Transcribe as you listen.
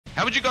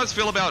How would you guys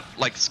feel about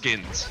like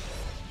skins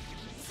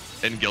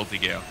in Guilty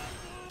Gear?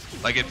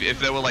 Like if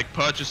there were like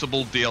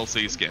purchasable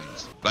DLC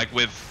skins, like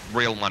with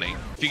real money.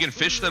 If you can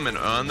fish them and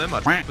earn them,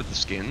 I'd f with the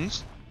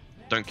skins.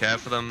 Don't care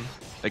for them.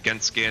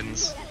 Against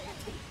skins.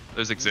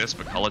 Those exist,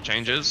 but color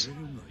changes.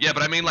 Yeah,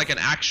 but I mean like an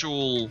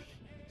actual...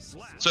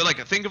 So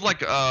like think of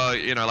like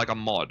you know, like a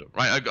mod,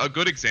 right? A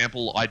good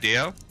example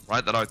idea,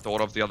 right, that I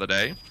thought of the other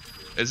day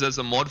is there's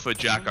a mod for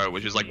Jacko,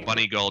 which is like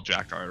bunny girl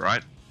Jacko,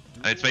 right?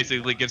 And it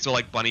basically gives her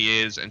like bunny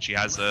ears, and she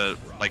has a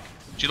like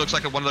she looks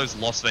like one of those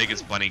Las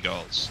Vegas bunny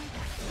girls,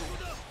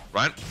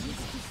 right?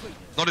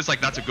 Not as like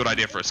that's a good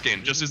idea for a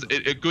skin, just as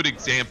a good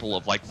example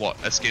of like what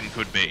a skin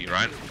could be,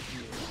 right?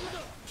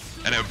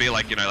 And it would be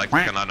like, you know, like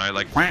fucking, I don't know,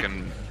 like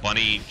fucking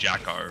bunny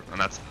Jacko,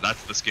 and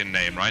that's the skin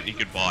name, right? You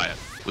could buy it.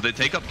 Would they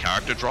take up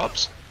character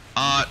drops?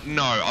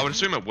 No, I would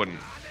assume it wouldn't.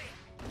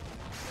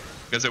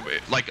 Because it,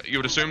 like, you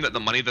would assume that the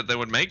money that they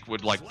would make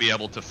would like be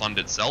able to fund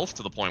itself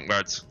to the point where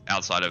it's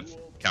outside of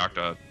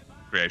character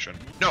creation.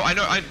 No, I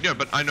know,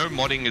 but I know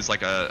modding is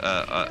like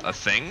a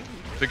thing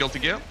for Guilty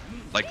Gear.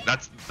 Like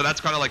that's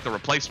kind of like the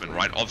replacement,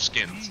 right, of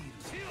skins.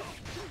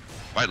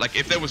 Right, like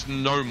if there was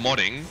no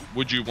modding,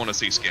 would you want to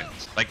see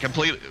skins? Like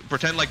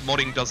pretend like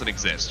modding doesn't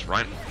exist,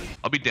 right?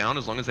 I'll be down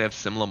as long as they have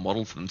similar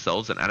models to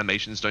themselves and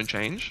animations don't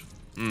change.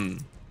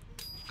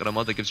 Got a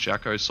mod that gives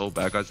Jacko Soul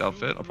Bad Guy's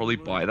outfit. I'll probably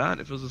buy that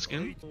if it was a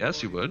skin.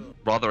 Yes, you would.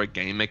 Rather a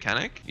game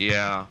mechanic?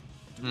 Yeah.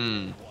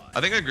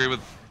 I think I agree with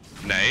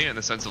Nay in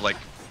the sense of like,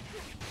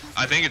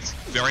 I think it's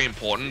very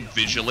important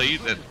visually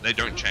that they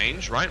don't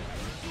change, right?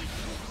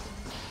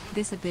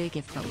 This a big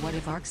if, but what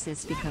if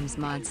Arxis becomes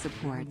mod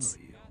supports?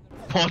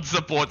 Mod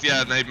support,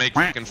 yeah, and they make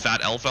fucking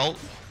fat Elfelt.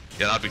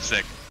 Yeah, that'd be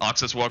sick.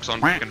 Arxis works on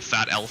fucking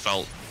fat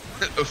Elfelt.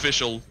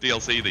 Official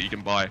DLC that you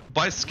can buy.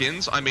 By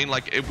skins, I mean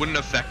like it wouldn't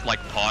affect like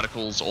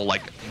particles or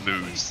like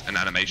moves and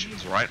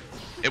animations, right?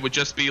 It would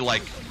just be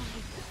like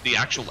the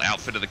actual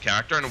outfit of the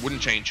character, and it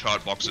wouldn't change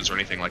hurt boxes or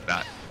anything like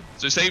that.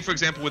 So say for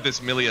example with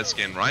this Milia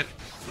skin, right?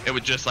 It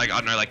would just like, I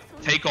don't know, like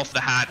take off the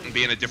hat and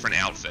be in a different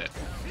outfit,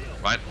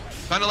 right?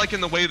 Kind of like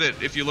in the way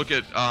that if you look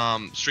at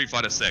Street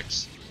Fighter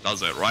 6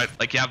 does it, right?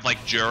 Like you have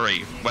like Jury,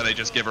 where they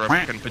just give her a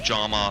fucking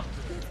pajama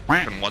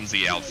fucking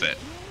onesie outfit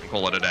and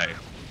call it a day,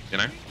 you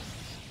know?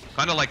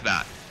 Kind of like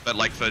that, but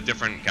like for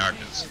different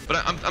characters.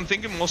 But I'm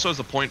thinking more so as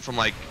a point from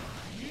like,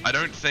 I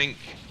don't think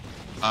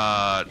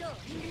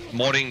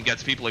modding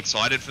gets people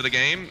excited for the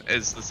game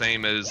is the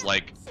same as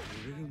like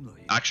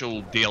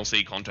actual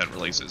DLC content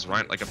releases,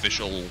 right? Like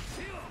official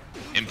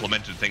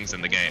implemented things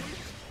in the game.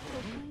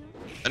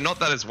 And not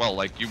that as well,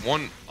 like you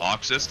want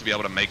Arxis to be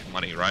able to make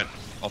money, right?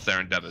 Off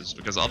their endeavors,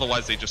 because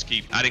otherwise they just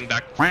keep adding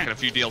back a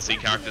few DLC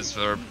characters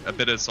for a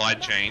bit of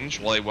side change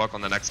while they work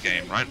on the next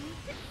game, right?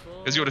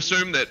 Because you would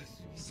assume that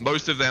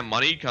most of their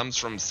money comes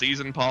from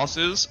season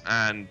passes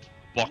and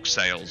box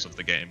sales of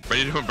the game.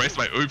 Ready to embrace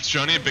my oops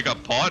journey and pick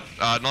up pot?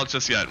 Not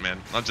just yet,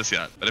 man. Not just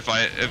yet. But if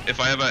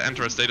I ever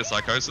enter a state of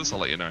psychosis, I'll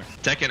let you know.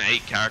 Tekken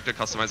 8 character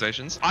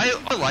customizations. I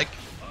like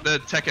the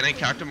Tekken 8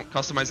 character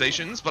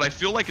customizations, but I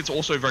feel like it's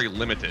also very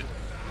limited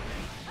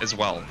as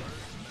well.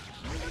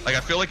 Like, I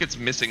feel like it's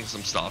missing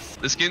some stuff.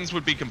 The skins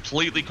would be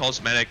completely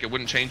cosmetic. It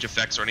wouldn't change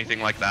effects or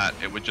anything like that.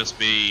 It would just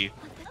be,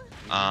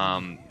 you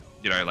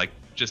know, like,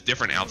 just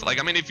different outfits. Like,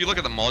 I mean, if you look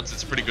at the mods,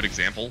 it's a pretty good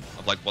example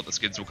of, like, what the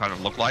skins will kind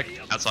of look like.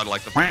 Outside of,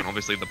 like,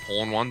 obviously the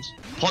porn ones.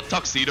 Hot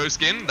tuxedo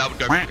skin, that would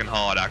go fucking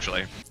hard,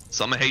 actually.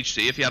 Summer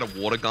HC, if you had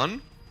a water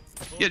gun.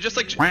 Yeah, just,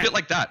 like, a bit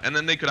like that. And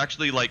then they could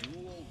actually, like,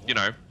 you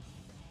know,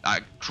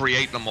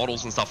 create the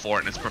models and stuff for it,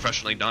 and it's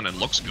professionally done and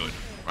looks good,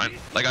 right?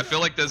 Like, I feel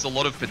like there's a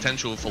lot of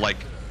potential for, like,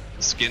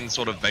 skin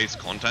sort of based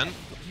content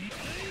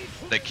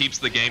that keeps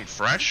the game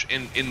fresh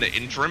in the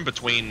interim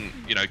between,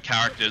 you know,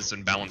 characters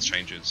and balance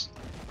changes.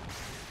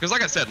 Because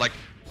like I said, like,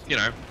 you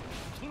know,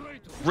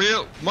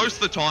 most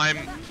of the time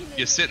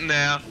you're sitting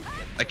there,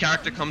 a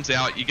character comes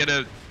out, you get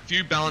a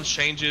few balance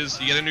changes,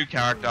 you get a new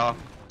character,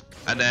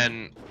 and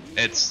then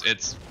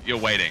you're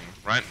waiting,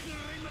 right?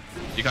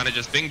 You're kind of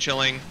just bing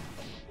chilling,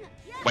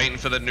 waiting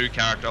for the new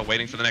character,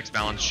 waiting for the next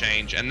balance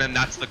change, and then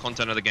that's the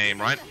content of the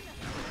game, right?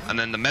 And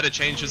then the meta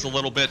changes a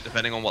little bit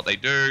depending on what they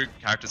do.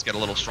 Characters get a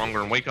little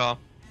stronger and weaker.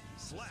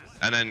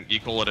 And then you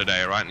call it a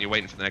day, right? And you're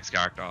waiting for the next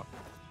character.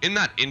 In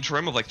that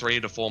interim of like 3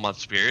 to 4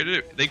 months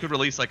period, they could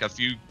release like a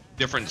few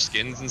different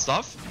skins and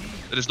stuff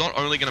that is not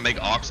only going to make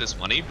Arxis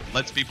money, but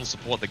lets people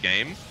support the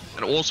game,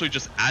 and also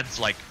just adds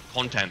like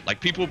content.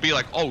 Like people will be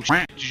like, oh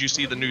shit, did you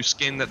see the new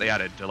skin that they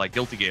added to like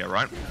Guilty Gear,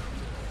 right?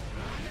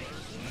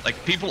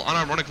 Like people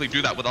unironically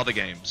do that with other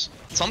games.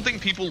 Something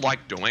people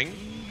like doing,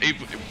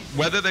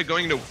 whether they're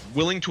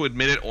willing to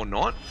admit it or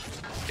not,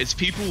 is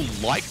people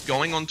like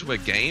going onto a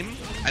game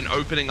and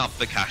opening up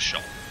the cash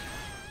shop.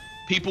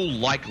 People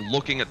like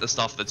looking at the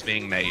stuff that's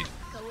being made.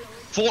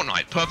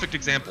 Fortnite, perfect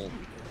example.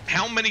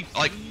 How many,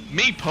 like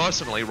me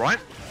personally, right?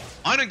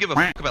 I don't give a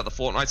fuck about the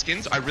Fortnite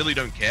skins. I really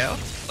don't care.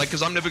 Like,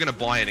 because I'm never going to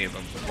buy any of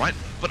them, right?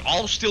 But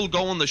I'll still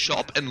go on the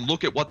shop and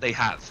look at what they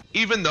have.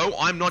 Even though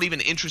I'm not even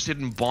interested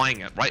in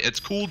buying it, right? It's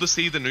cool to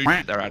see the new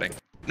shit they're adding.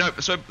 No,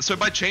 so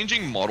by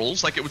changing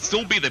models, like it would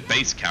still be the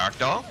base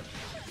character.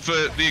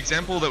 For the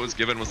example that was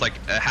given was like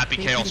a Happy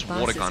Chaos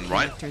water gun,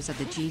 right? Characters of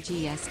the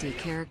ggst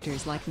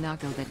characters like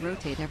Nago that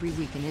rotate every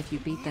week, and if you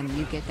beat them,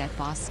 you get that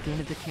boss skin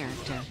of the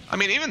character. I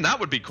mean, even that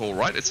would be cool,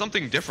 right? It's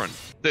something different.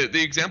 The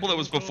example that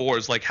was before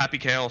is like Happy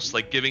Chaos,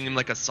 like giving him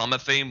like a summer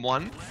theme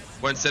one,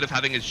 where instead of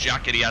having his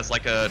jacket, he has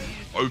like a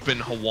open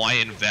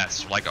Hawaiian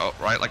vest, like a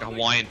like a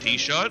Hawaiian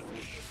t-shirt,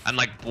 and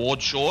like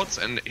board shorts,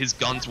 and his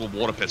guns were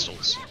water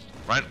pistols,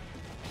 right?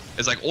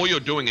 It's like all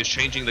you're doing is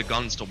changing the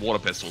guns to water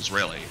pistols,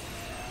 really.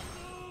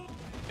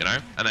 You know,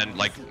 and then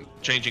like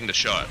changing the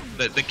shirt.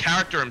 The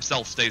character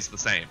himself stays the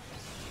same.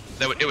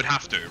 It would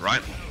have to,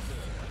 right?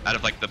 Out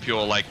of like the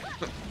pure like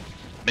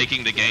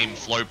making the game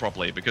flow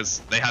properly,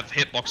 because they have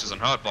hit boxes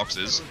and hurt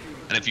boxes,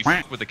 and if you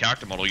fuck with the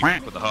character model, you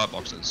fuck with the hurt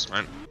boxes,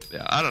 right?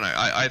 Yeah, I don't know.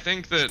 I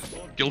think that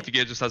Guilty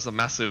Gear just has a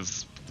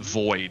massive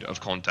void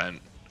of content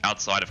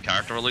outside of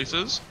character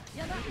releases,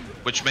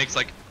 which makes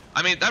like,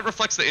 I mean, that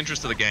reflects the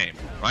interest of the game,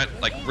 right?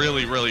 Like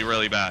really, really,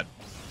 really bad.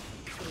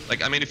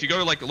 Like, I mean, if you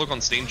go like look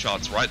on Steam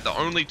charts, right, the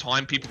only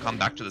time people come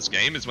back to this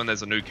game is when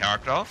there's a new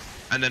character,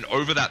 and then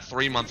over that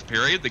 3-month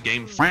period, the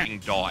game fucking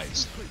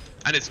dies.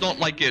 And it's not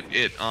like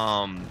it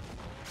dies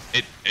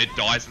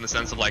in the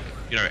sense of like,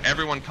 you know,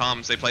 everyone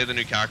comes, they play the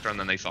new character, and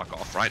then they fuck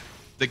off, right?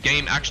 The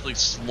game actually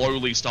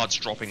slowly starts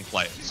dropping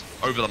players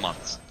over the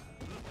months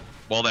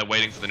while they're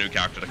waiting for the new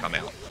character to come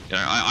out. You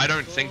know, I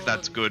don't think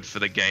that's good for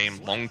the game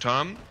long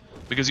term.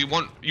 Because you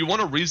want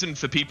a reason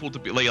for people to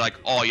be like,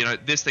 oh, you know,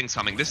 this thing's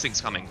coming, this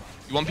thing's coming.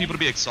 You want people to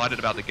be excited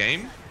about the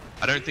game.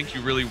 I don't think you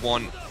really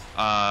want,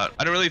 I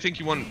don't really think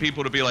you want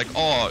people to be like,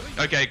 oh,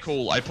 okay,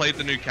 cool, I played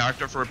the new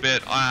character for a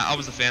bit, I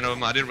was a fan of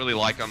him, I didn't really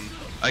like him,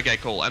 okay,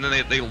 cool. And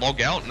then they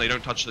log out and they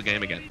don't touch the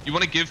game again. You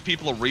want to give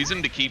people a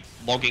reason to keep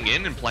logging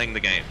in and playing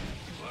the game,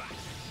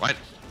 right?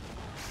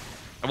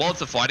 And while it's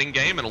a fighting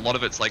game and a lot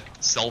of it's like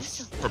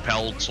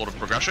self-propelled sort of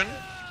progression,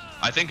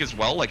 I think as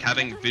well, like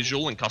having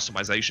visual and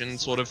customization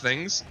sort of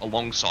things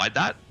alongside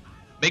that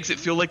makes it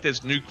feel like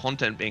there's new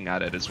content being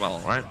added as well,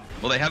 right?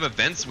 Well, they have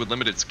events with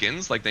limited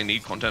skins, like they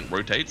need content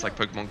rotates, like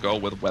Pokemon Go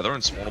with weather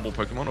and spawnable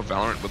Pokemon, or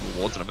Valorant with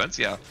rewards and events,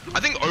 yeah. I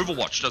think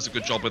Overwatch does a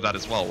good job with that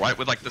as well, right?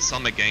 With like the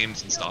summer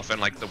games and stuff,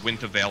 and like the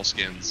Winter Veil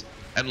skins,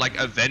 and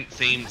like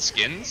event-themed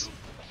skins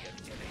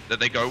that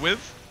they go with,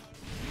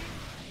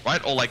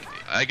 right? Or like,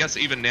 I guess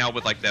even now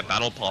with like their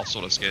Battle Pass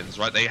sort of skins,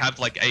 right? They have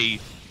like a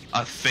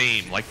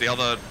theme, like the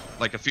other,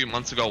 like a few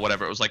months ago or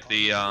whatever, it was like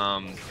the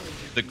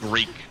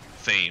Greek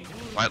theme,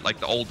 right? Like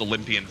the old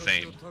Olympian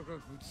theme.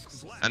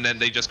 And then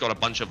they just got a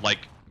bunch of like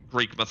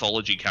Greek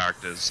mythology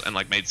characters and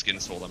like made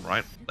skins for them,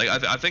 right? Like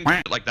I think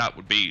like that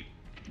would be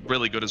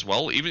really good as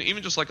well,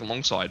 even just like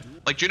alongside.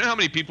 Like, do you know how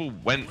many people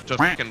went to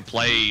fucking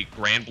play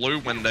Grand Blue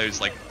when those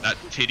like that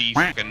titty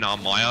fucking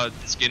Maya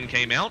skin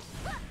came out?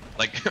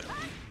 Like,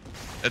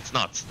 it's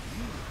nuts.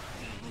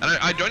 And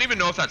I don't even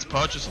know if that's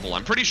purchasable.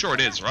 I'm pretty sure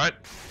it is, right?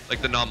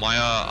 Like the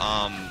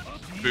Narmaya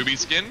booby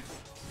skin.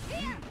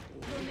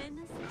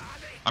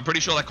 I'm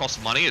pretty sure that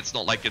costs money. It's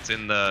not like it's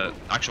in the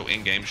actual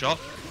in-game shop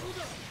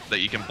that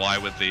you can buy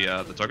with the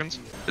tokens.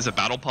 Is a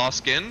Battle Pass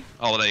skin?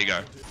 Oh, well, there you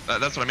go.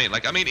 That's what I mean.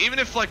 Like, I mean, even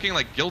if like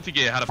Guilty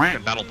Gear had a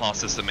fucking Battle Pass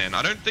system in,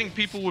 I don't think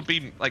people would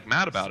be like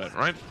mad about it,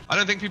 right? I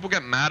don't think people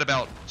get mad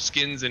about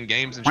skins in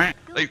games and shit.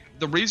 Like,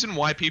 the reason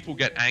why people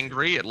get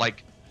angry at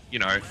like, you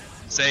know,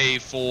 say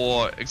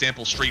for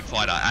example Street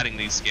Fighter adding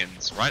these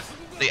skins, right?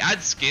 They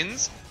add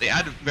skins, they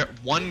add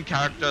one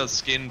character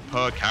skin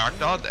per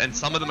character, and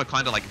some of them are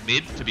kind of like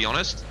mid, to be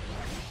honest.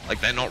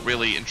 Like, they're not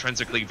really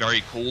intrinsically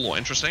very cool or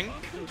interesting.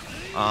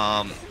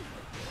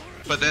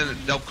 But then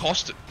they'll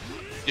cost,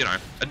 you know,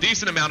 a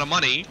decent amount of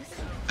money,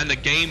 and the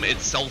game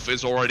itself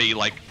is already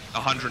like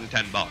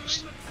 110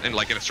 bucks in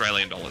like in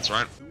Australian dollars,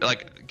 right?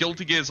 Like,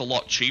 Guilty Gear is a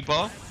lot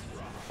cheaper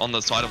on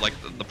the side of like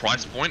the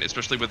price point,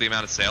 especially with the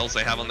amount of sales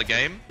they have on the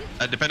game.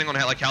 Depending on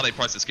how they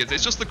price the skins,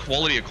 it's just the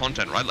quality of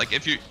content, right? Like,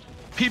 if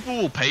people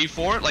will pay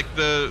for it. Like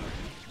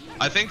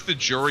I think the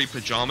Jury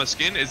pajama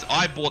skin is,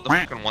 I bought the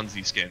fucking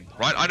onesie skin,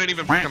 right? I don't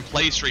even fucking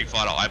play Street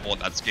Fighter, I bought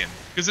that skin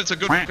because it's a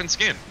good fucking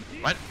skin,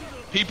 right?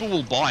 People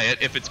will buy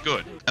it if it's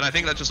good, and I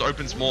think that just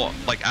opens more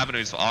like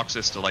avenues for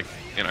ArcSys to like,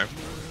 you know,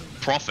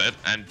 profit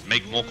and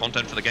make more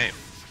content for the game,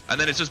 and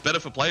then it's just better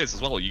for players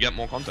as well. You get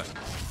more content.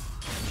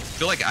 I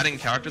feel like adding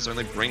characters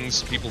only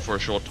brings people for a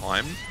short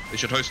time. They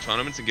should host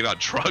tournaments and give out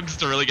drugs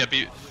to really get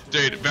people.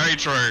 Dude, very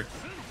true.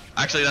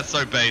 Actually, that's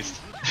so based.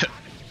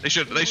 They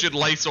should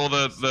lace all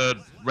the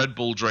Red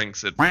Bull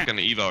drinks at fucking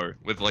Evo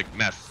with like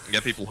meth and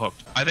get people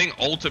hooked. I think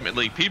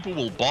ultimately people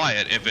will buy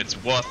it if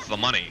it's worth the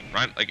money,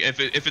 right? Like if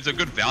it's a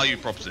good value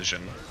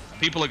proposition,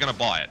 people are gonna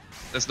buy it.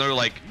 There's no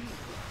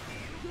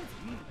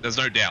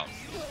doubt.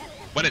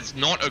 When it's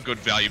not a good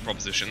value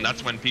proposition,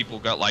 that's when people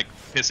get like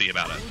pissy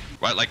about it,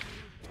 right? Like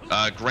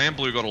Grand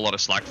Blue got a lot of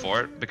slack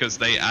for it because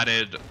they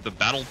added the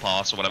Battle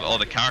Pass or whatever, or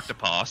the Character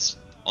Pass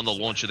on the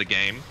launch of the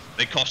game.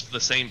 They cost the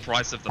same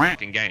price of the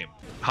fucking game.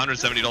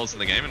 $170 in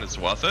the game, and it's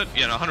worth it.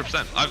 Yeah, no,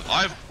 100%.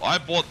 I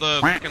bought the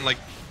fucking like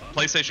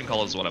PlayStation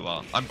colors or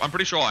whatever. I'm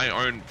pretty sure I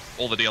own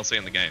all the DLC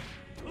in the game.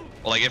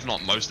 or like if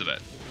not most of it,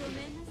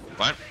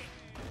 right?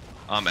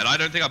 And I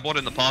don't think I bought it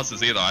in the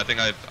passes either. I think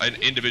I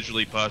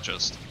individually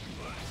purchased.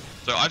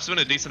 So I've spent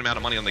a decent amount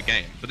of money on the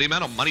game, but the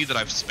amount of money that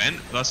I've spent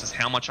versus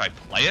how much I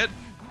play it,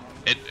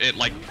 it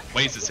like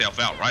weighs itself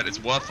out, right?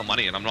 It's worth the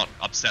money, and I'm not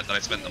upset that I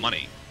spent the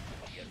money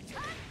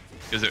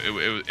because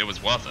it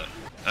was worth it.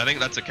 And I think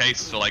that's the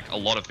case for like a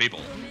lot of people.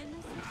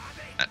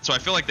 So I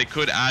feel like they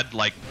could add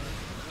like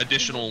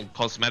additional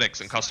cosmetics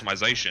and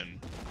customization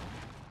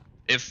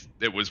if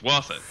it was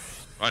worth it,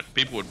 right?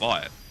 People would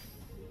buy it.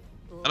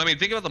 And I mean,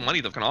 think about the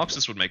money that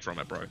Canoxus would make from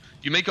it, bro.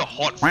 You make a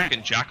hot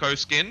freaking Jacko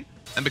skin,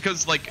 and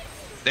because like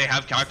they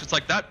have characters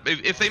like that,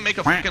 if they make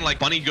a freaking like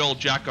bunny girl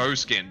Jacko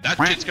skin, that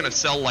shit's gonna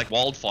sell like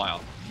wildfire.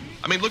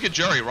 I mean, look at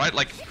Jury, right?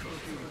 Like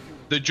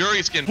the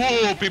Jury skin,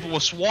 whoa, people were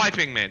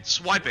swiping, man,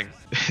 swiping.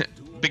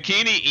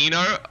 Bikini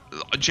Eno,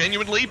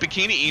 genuinely,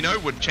 Bikini Eno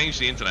would change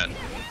the internet.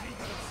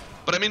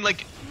 But I mean,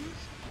 like,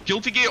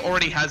 Guilty Gear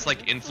already has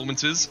like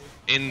influences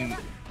in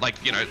like,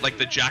 you know, like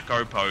the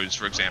Jacko pose,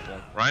 for example,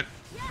 right?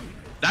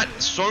 That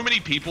so many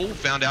people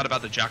found out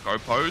about the Jacko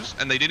pose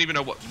and they didn't even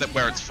know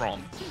where it's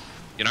from,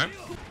 you know?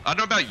 I don't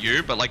know about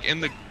you, but like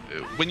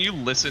when you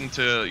listen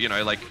to, you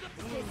know, like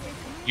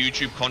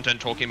YouTube content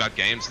talking about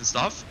games and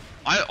stuff,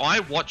 I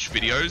watch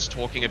videos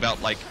talking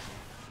about like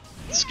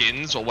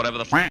skins or whatever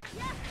the fuck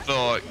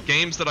for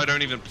games that I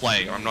don't even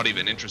play or I'm not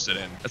even interested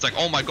in. It's like,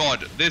 oh my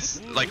god,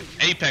 this, like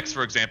Apex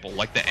for example,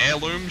 like the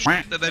heirloom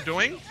shit that they're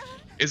doing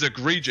is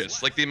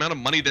egregious. Like the amount of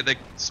money that they're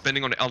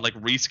spending on like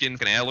reskins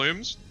and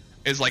heirlooms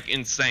is like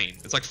insane.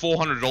 It's like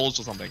 $400 or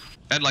something.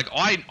 And like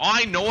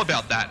I know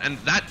about that, and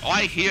that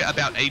I hear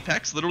about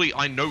Apex. Literally,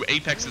 I know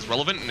Apex is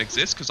relevant and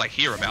exists because I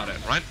hear about it,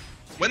 right?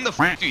 When the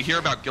fuck do you hear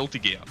about Guilty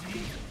Gear?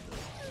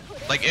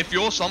 Like if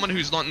you're someone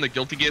who's not in the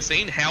Guilty Gear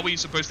scene, how are you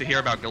supposed to hear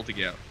about Guilty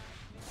Gear?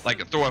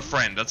 Like through a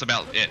friend, that's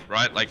about it,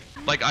 right? Like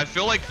I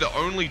feel like the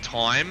only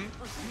time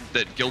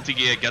that Guilty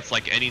Gear gets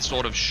like any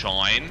sort of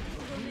shine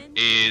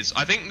is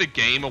I think the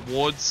Game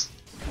Awards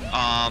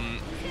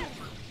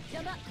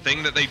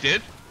thing that they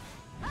did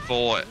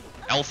for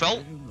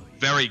Elfelt,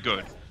 very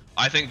good.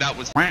 I think that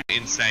was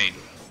insane.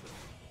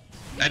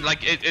 And like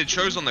it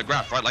shows on the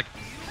graph, right? Like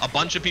a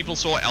bunch of people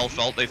saw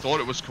Elfelt, they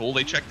thought it was cool,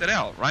 they checked it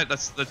out, right?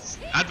 That's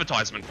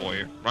advertisement for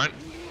you, right?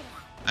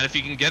 And if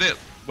you can get it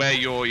where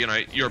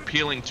you're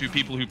appealing to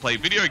people who play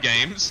video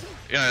games,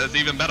 yeah, that's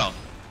even better.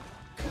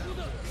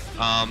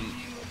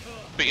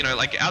 But you know,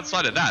 like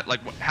outside of that,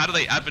 like how do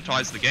they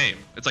advertise the game?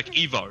 It's like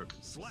Evo.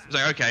 It's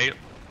like, okay,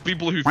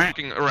 people who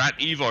fucking are at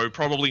Evo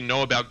probably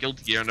know about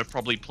Guilty Gear and have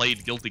probably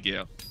played Guilty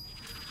Gear.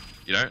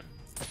 You know?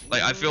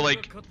 Like, I feel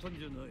like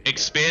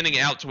expanding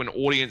out to an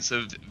audience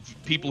of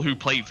people who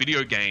play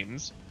video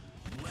games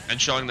and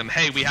showing them,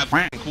 hey, we have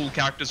cool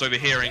characters over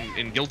here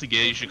in Guilty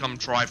Gear, you should come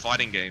try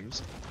fighting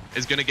games,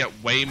 is gonna get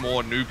way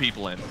more new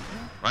people in,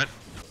 right?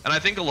 And I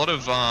think a lot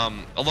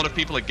of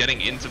people are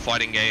getting into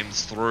fighting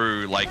games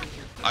through, like,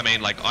 I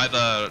mean, like,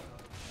 either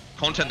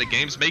content the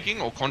game's making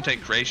or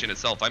content creation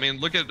itself. I mean,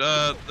 look at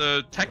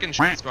the Tekken shit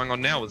that's going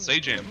on now with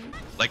Sajam.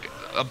 Like,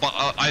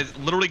 I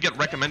literally get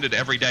recommended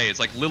every day. It's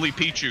like Lily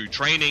Pichu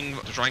training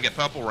to try and get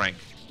purple rank.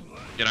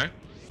 You know,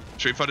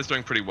 Street Fighter's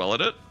doing pretty well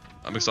at it.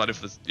 I'm excited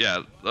for this.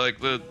 Yeah, like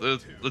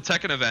the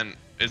Tekken event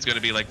is going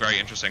to be like very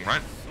interesting,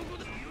 right?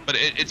 But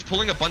it's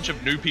pulling a bunch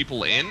of new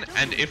people in,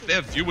 and if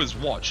their viewers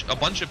watch, a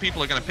bunch of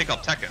people are going to pick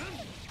up Tekken.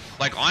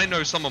 Like, I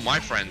know some of my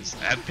friends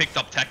have picked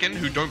up Tekken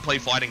who don't play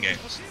fighting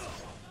games.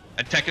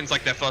 And Tekken's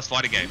like their first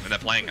fighting game, and they're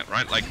playing it,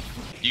 right? Like,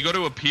 you got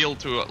to appeal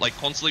to, like,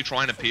 constantly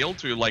try and appeal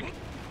to, like,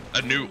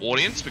 a new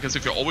audience, because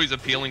if you're always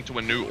appealing to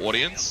a new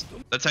audience,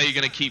 that's how you're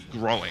going to keep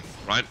growing,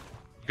 right?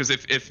 Because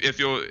if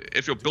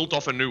you're built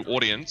off a new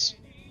audience,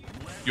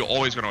 you're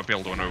always going to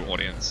appeal to a new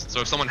audience.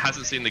 So if someone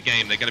hasn't seen the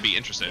game, they're going to be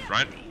interested,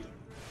 right?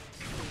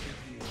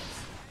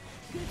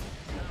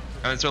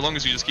 And so long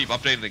as you just keep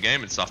updating the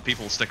game and stuff,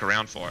 people will stick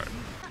around for it.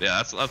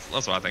 Yeah, that's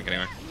what I think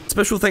anyway.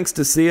 Special thanks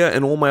to Sia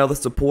and all my other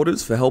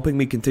supporters for helping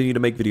me continue to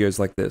make videos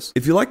like this.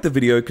 If you like the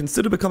video,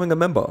 consider becoming a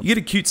member. You get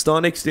a cute star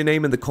next to your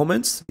name in the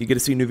comments, you get to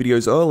see new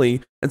videos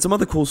early, and some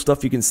other cool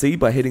stuff you can see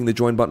by hitting the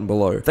join button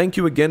below. Thank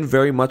you again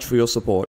very much for your support.